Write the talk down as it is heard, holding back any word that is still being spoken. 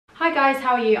Hi guys,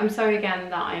 how are you? I'm sorry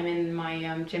again that I'm in my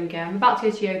gym gear. I'm about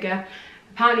to go to yoga.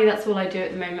 Apparently that's all I do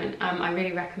at the moment. I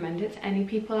really recommend it to any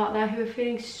people out there who are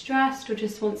feeling stressed or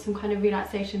just want some kind of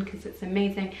relaxation, because it's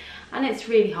amazing and it's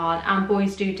really hard, and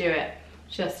boys do it.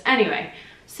 Anyway,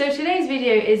 so today's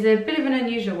video is a bit of an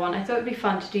unusual one. I thought it'd be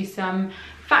fun to do some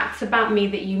facts about me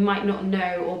that you might not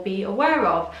know or be aware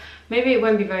of. Maybe it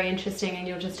won't be very interesting and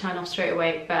you'll just turn off straight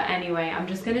away, but anyway, I'm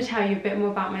just going to tell you a bit more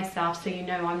about myself so you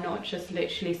know I'm not just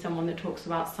literally someone that talks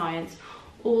about science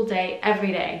all day,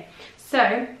 every day.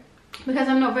 So, because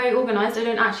I'm not very organised, I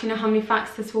don't actually know how many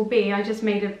facts this will be. I just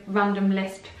made a random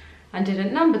list and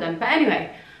didn't number them. But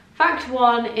anyway, fact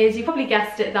one is, you probably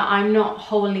guessed it, that I'm not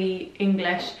wholly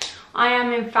English. I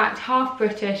am in fact half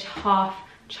British, half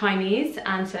Chinese,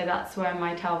 and so that's where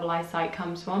my terrible eyesight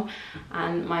comes from,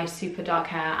 and my super dark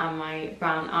hair and my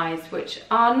brown eyes, which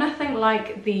are nothing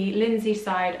like the Lindsay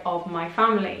side of my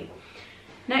family.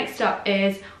 Next up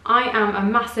is, I am a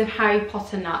massive Harry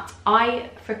Potter nut. I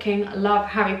freaking love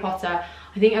Harry Potter.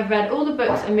 I think I've read all the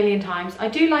books a million times. I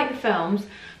do like the films,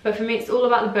 but for me it's all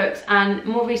about the books, and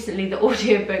more recently the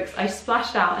audiobooks. I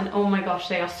splashed out, and oh my gosh,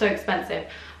 they are so expensive.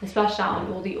 I splashed out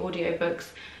on all the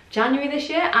audiobooks January this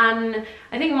year, and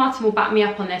I think Martin will back me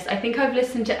up on this. I think I've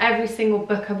listened to every single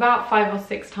book about 5 or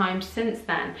 6 times since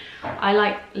then. I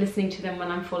like listening to them when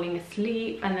I'm falling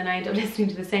asleep, and then I end up listening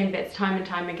to the same bits time and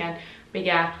time again. But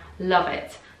yeah, love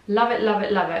it. Love it, love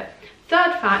it, love it.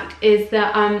 Third fact is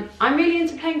that I'm really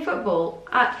into playing football.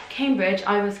 At Cambridge,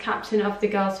 I was captain of the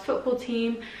girls' football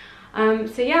team.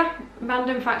 So yeah,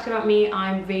 random fact about me,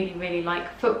 I really, really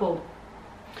like football.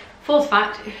 Fourth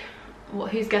fact,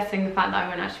 who's guessing the fact that I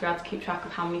won't actually be able to keep track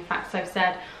of how many facts I've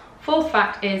said? Fourth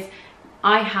fact is,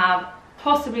 I have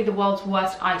possibly the world's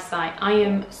worst eyesight. I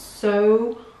am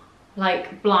so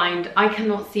blind. I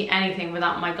cannot see anything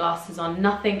without my glasses on,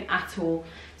 nothing at all.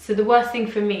 So the worst thing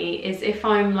for me is if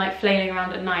I'm flailing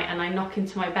around at night and I knock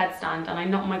into my bedstand and I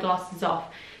knock my glasses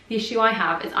off. The issue I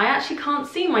have is I actually can't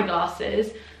see my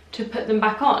glasses to put them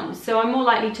back on, so I'm more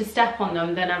likely to step on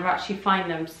them than ever actually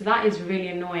find them, so that is really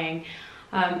annoying.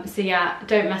 So yeah,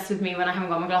 don't mess with me when I haven't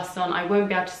got my glasses on. I won't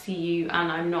be able to see you,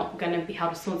 and I'm not going to be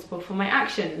held responsible for my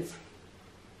actions.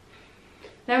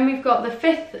 Then we've got the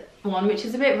fifth one, which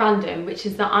is a bit random, which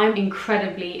is that I'm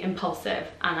incredibly impulsive,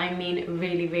 and I mean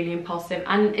really, really impulsive,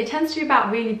 and it tends to be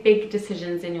about really big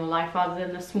decisions in your life rather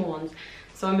than the small ones.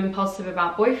 So I'm impulsive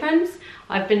about boyfriends.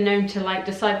 I've been known to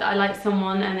decide that I like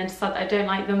someone and then decide that I don't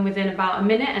like them within about a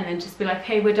minute, and then just be like,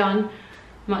 hey, we're done,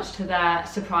 much to their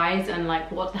surprise and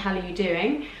what the hell are you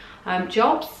doing?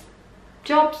 Jobs,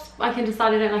 I can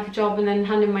decide I don't like a job and then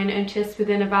hand in my notice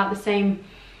within about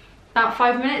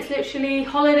 5 minutes literally.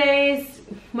 Holidays,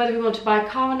 whether we want to buy a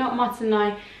car or not. Martin and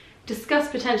I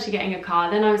discussed potentially getting a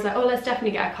car, then I was like, oh, let's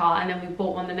definitely get a car, and then we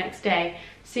bought one the next day.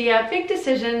 So yeah, big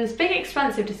decisions, big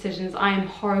expensive decisions, I am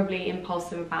horribly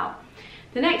impulsive about.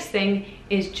 The next thing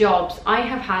is jobs. I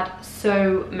have had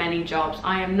so many jobs.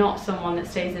 I am not someone that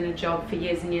stays in a job for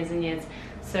years and years and years.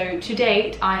 So to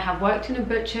date, I have worked in a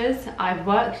butcher's, I've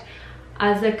worked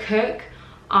as a cook,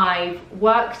 I've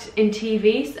worked in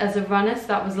TV as a runner, so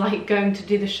that was going to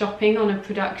do the shopping on a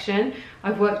production.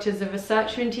 I've worked as a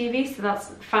researcher in TV, so that's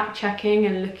fact checking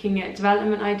and looking at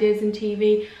development ideas in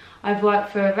TV. I've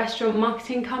worked for a restaurant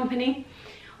marketing company.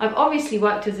 I've obviously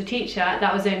worked as a teacher.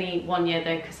 That was only 1 year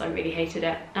though, because I really hated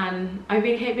it, and I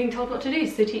really hate being told what to do,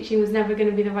 so teaching was never going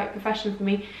to be the right profession for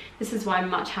me. This is why I'm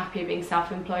much happier being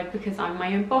self-employed, because I'm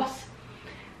my own boss.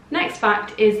 Next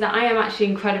fact is that I am actually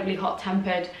incredibly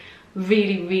hot-tempered,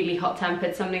 really, really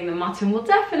hot-tempered, something that Martin will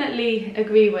definitely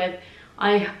agree with.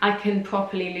 I can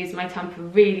properly lose my temper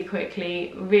really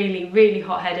quickly, really, really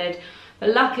hot-headed.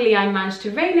 But luckily I managed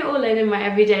to rein it all in my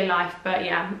everyday life. But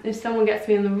yeah, if someone gets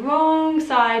me on the wrong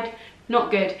side, not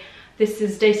good. This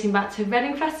is dating back to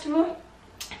Reading Festival.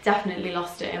 Definitely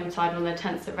lost it inside one of the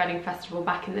tents at Reading Festival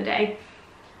back in the day.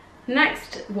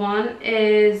 Next one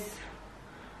is,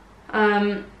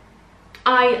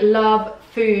 I love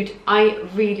food. I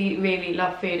really, really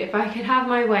love food. If I could have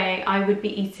my way, I would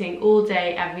be eating all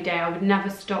day, every day. I would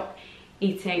never stop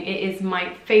eating. It is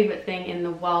my favourite thing in the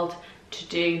world to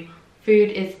do.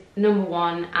 Food is number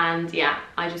one, and yeah,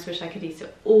 I just wish I could eat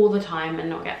it all the time and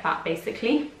not get fat,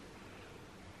 basically.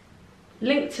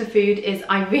 Linked to food is,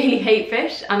 I really hate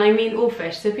fish, and I mean all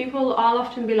fish. So people, I'll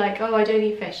often be like, oh, I don't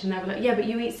eat fish, and they'll be like, yeah, but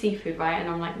you eat seafood, right? And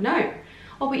I'm like, no.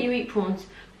 Oh, but you eat prawns.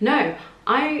 No,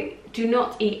 I do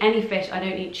not eat any fish. I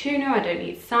don't eat tuna, I don't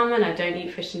eat salmon, I don't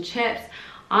eat fish and chips.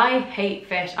 I hate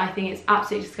fish. I think it's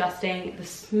absolutely disgusting. The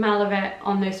smell of it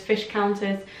on those fish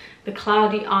counters, the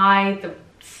cloudy eye, the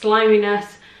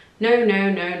sliminess. No,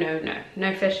 no, no, no, no.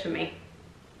 No fish for me.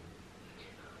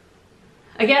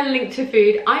 Again, linked to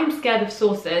food, I'm scared of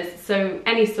sauces, so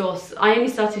any sauce. I only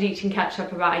started eating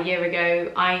ketchup about a year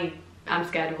ago. I am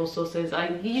scared of all sauces.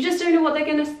 You just don't know what they're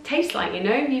gonna taste like, you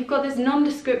know? You've got this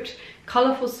nondescript,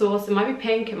 colourful sauce. It might be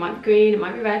pink, it might be green, it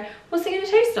might be red. What's it gonna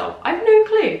taste of? I have no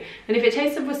clue. And if it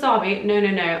tastes of wasabi, no,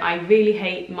 no, no. I really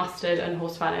hate mustard and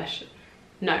horseradish.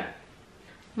 No.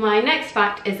 My next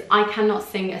fact is I cannot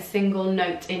sing a single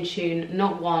note in tune,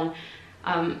 not one.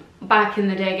 Back in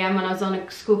the day again, when I was on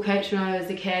a school coach when I was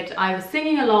a kid, I was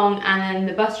singing along and then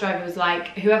the bus driver was like,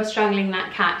 whoever's strangling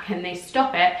that cat, can they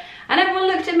stop it? And everyone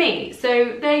looked at me.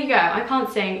 So there you go. I can't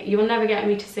sing. You will never get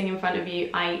me to sing in front of you.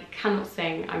 I cannot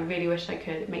sing. I really wish I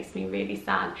could. It makes me really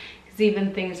sad. Because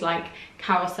even things like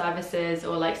carol services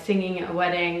or like singing at a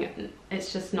wedding,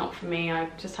 it's just not for me. I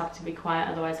just have to be quiet,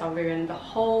 otherwise I'll ruin the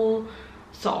whole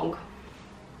song.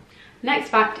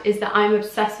 Next fact is that I'm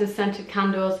obsessed with scented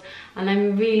candles, and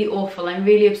I'm really awful. I'm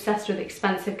really obsessed with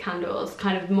expensive candles,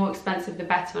 kind of the more expensive the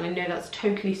better, and I know that's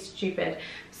totally stupid.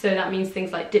 So that means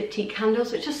things like diptyque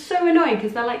candles, which are so annoying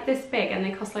because they're like this big and they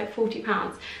cost like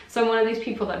 £40. So I'm one of those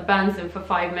people that burns them for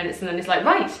 5 minutes and then it's like,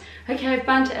 right, okay, I've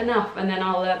burnt it enough, and then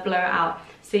I'll blow it out.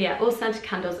 So yeah, all scented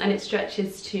candles, and it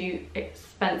stretches to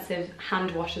expensive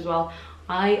hand wash as well.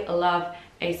 I love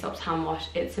Aesop's hand wash.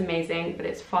 It's amazing, but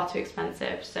it's far too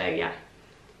expensive. So yeah,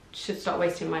 should stop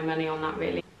wasting my money on that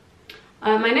really.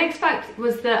 My next fact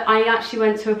was that I actually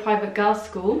went to a private girls'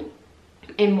 school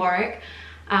in Warwick,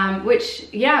 which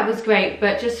yeah, it was great.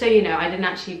 But just so you know,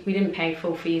 we didn't pay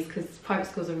full fees because private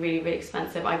schools are really, really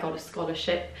expensive. I got a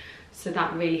scholarship, so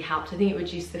that really helped. I think it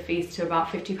reduced the fees to about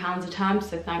 £50 a term,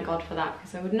 so thank God for that,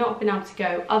 because I would not have been able to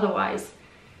go otherwise.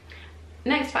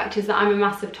 Next fact is that I'm a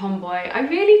massive tomboy. I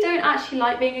really don't actually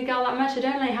like being a girl that much. I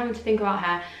don't like having to think about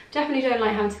hair. Definitely don't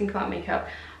like having to think about makeup.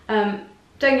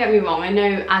 Don't get me wrong, I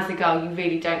know as a girl you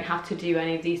really don't have to do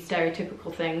any of these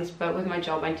stereotypical things, but with my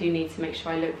job I do need to make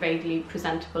sure I look vaguely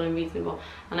presentable and reasonable,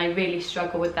 and I really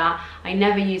struggle with that. I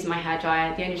never use my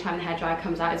hairdryer. The only time the hairdryer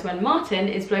comes out is when Martin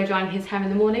is blow drying his hair in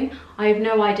the morning. I have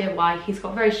no idea why. He's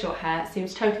got very short hair. It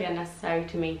seems totally unnecessary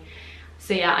to me.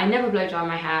 So yeah, I never blow dry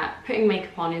my hair. Putting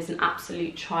makeup on is an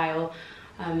absolute trial.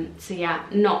 So yeah,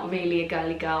 not really a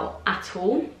girly girl at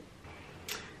all.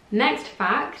 Next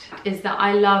fact is that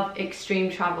I love extreme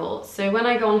travel. So when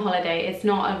I go on holiday, it's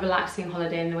not a relaxing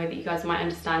holiday in the way that you guys might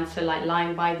understand. So like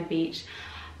lying by the beach,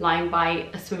 lying by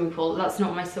a swimming pool, that's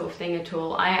not my sort of thing at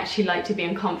all. I actually like to be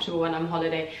uncomfortable when I'm on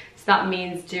holiday. So that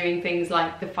means doing things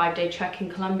like the 5-day trek in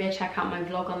Colombia. Check out my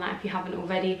vlog on that if you haven't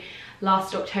already.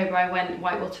 Last October I went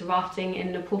whitewater rafting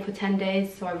in Nepal for 10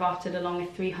 days. So I rafted along a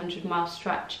 300-mile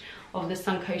stretch of the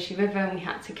Sankoshi River, and we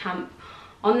had to camp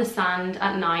on the sand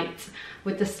at night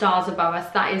with the stars above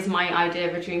us. That is my idea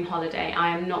of a dream holiday.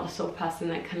 I am not the sort of person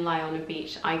that can lie on a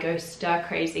beach. I go stir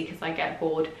crazy because I get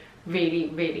bored really,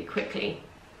 really quickly.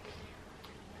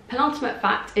 Penultimate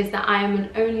fact is that I am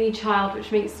an only child,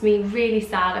 which makes me really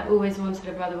sad. I've always wanted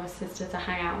a brother or sister to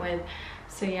hang out with.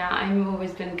 So yeah, I've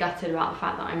always been gutted about the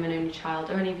fact that I'm an only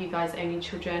child. Are any of you guys only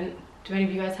children? Do any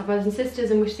of you guys have brothers and sisters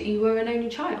and wish that you were an only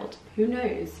child? Who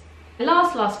knows? The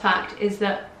last fact is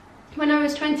that when I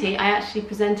was 20, I actually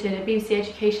presented a BBC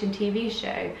Education TV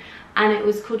show, and it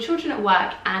was called Children at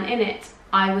Work, and in it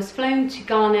I was flown to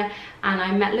Ghana and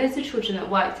I met loads of children that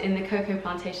worked in the cocoa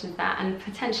plantations there, and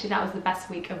potentially that was the best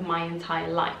week of my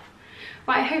entire life.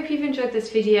 Right, I hope you've enjoyed this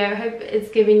video. I hope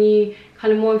it's given you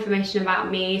kind of more information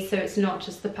about me, so it's not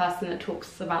just the person that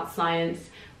talks about science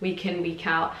week in, week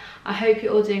out. I hope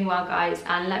you're all doing well, guys,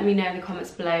 and let me know in the comments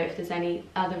below if there's any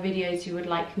other videos you would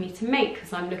like me to make,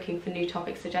 because I'm looking for new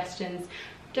topic suggestions.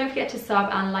 Don't forget to sub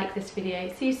and like this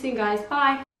video. See you soon, guys.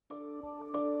 Bye.